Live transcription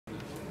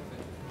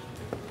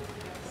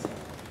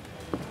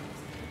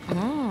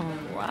Oh,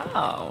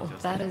 wow.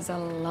 That is a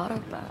lot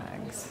of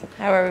bags.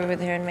 How are we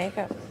with hair and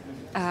makeup?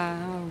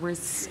 We're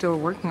still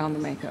working on the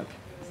makeup.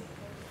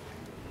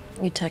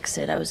 You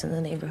texted I was in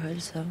the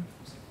neighborhood, so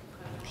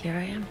here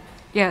I am.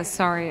 Yeah,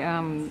 sorry,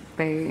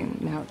 they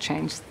now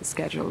changed the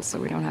schedule, so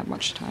we don't have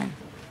much time.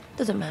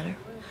 Doesn't matter.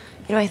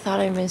 You know, I thought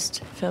I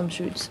missed film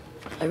shoots.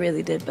 I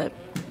really did, but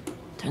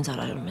turns out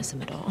I don't miss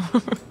them at all.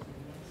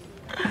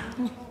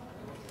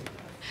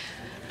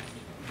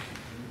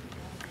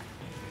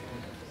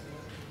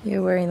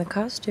 You're wearing the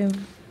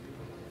costume.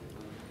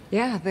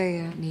 Yeah,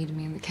 they need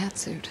me in the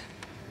catsuit.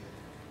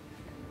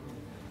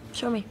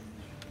 Show me.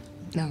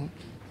 No.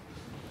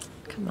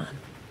 Come on.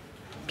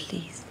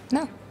 Please.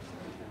 No.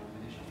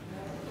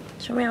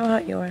 Show me how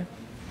hot you are.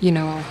 You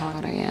know how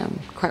hot I am,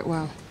 quite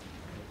well.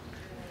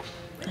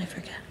 I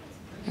forget.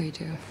 Oh, you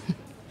do?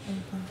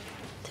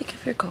 Take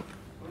off your coat.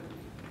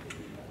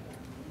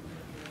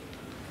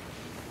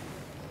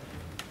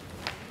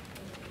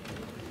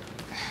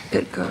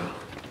 Good girl.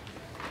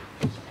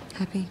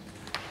 Happy?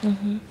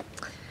 Mm-hmm.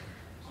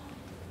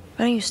 Why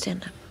don't you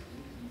stand up?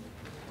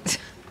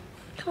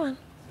 Come on.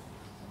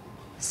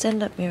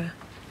 Stand up, Mira.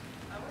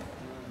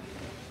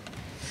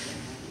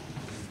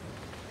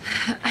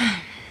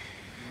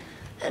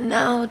 And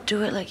now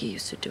do it like you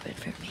used to do it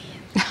for me.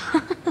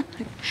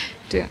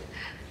 Do it.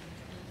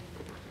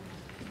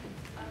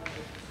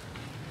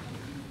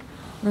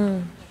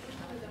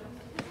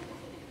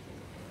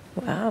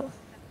 Wow.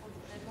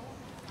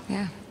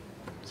 Yeah.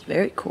 It's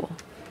very cool.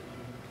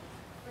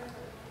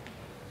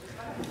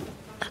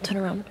 Now turn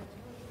around.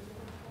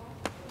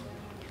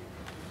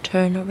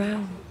 Turn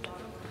around.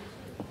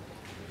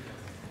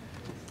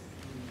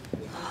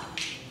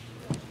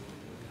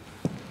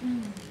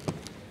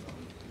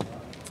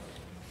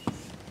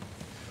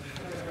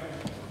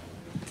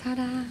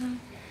 Ta-da!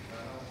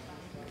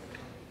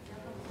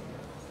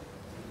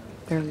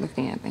 They're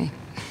looking at me.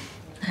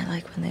 I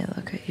like when they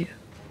look at you,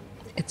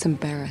 It's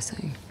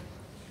embarrassing.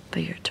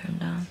 but you're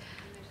turned on.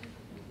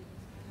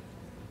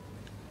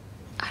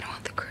 I don't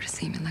want the crew to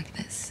see me like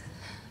this.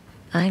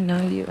 I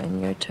know you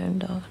and you're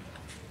turned on.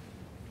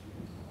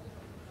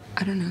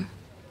 I don't know.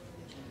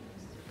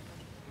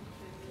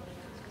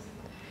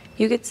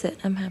 You could sit.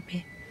 I'm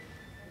happy.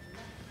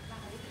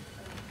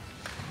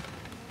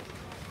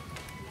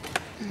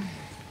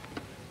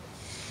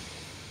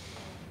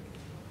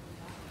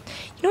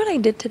 You know what I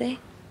did today?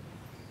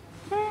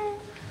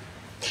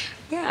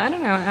 Yeah, I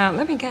don't know.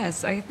 Let me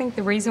guess. I think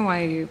the reason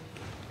why you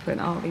put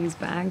all these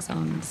bags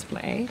on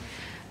display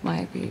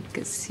might be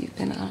because you've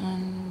been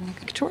on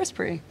like a tour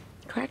spree.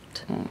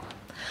 Correct.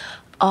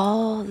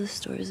 All the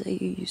stores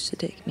that you used to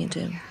take me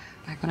to.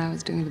 Back when I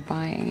was doing the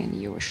buying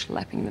and you were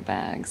schlepping the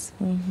bags.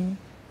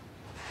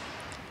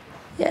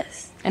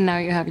 Yes. And now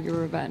you have your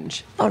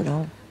revenge. Oh,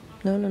 no.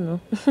 No, no, no.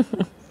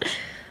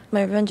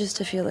 My revenge is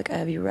to feel like I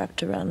have you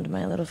wrapped around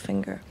my little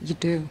finger. You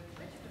do.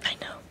 I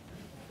know.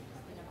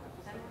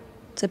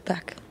 Sit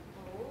back.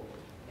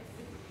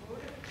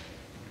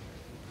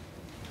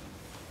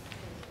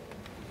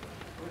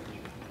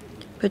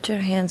 Put your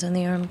hands on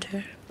the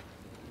armchair.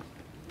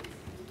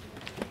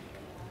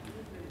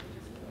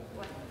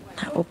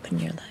 Now open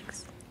your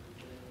legs.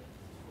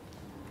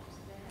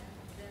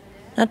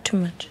 Not too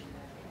much.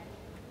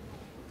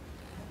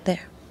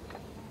 There.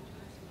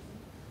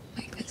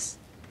 Like this.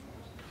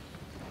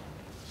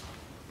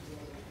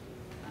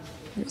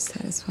 You're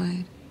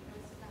satisfied.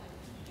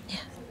 Yeah.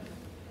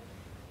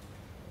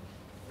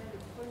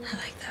 I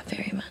like that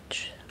very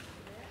much.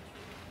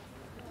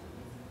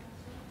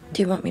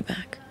 Do you want me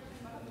back?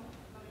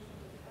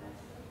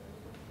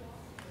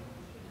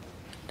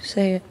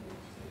 Say it.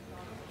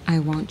 I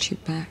want you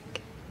back.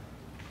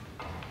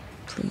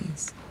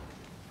 Please.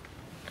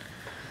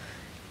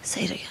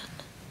 Say it again.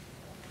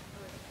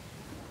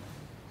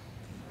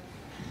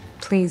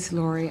 Please,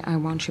 Laurie, I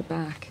want you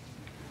back.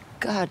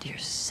 God, you're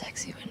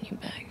sexy when you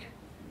beg.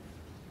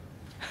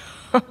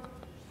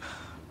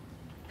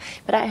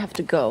 But I have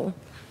to go.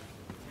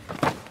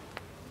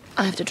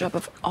 I have to drop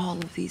off all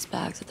of these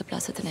bags at the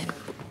Plaza Ateneo.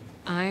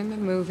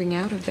 I'm moving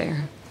out of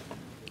there.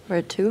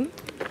 Where to?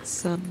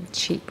 Some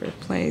cheaper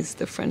place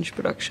the French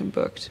production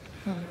booked.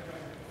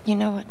 You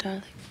know what,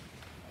 darling?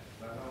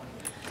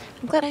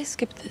 I'm glad I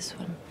skipped this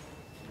one.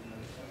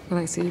 Will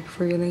I see you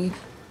before you leave?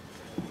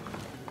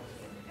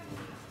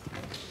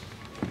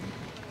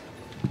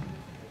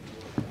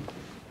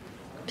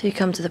 Do you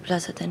come to the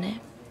Plaza Ateneo?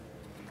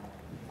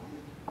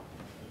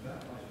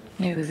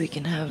 Maybe we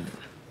can have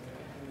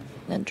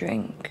a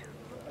drink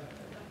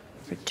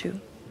or two.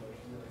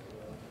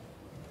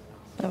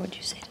 What would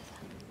you say to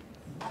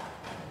that?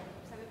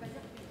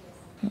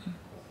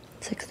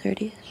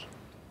 6:30-ish.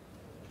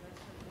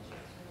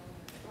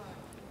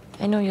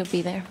 I know you'll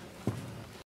be there.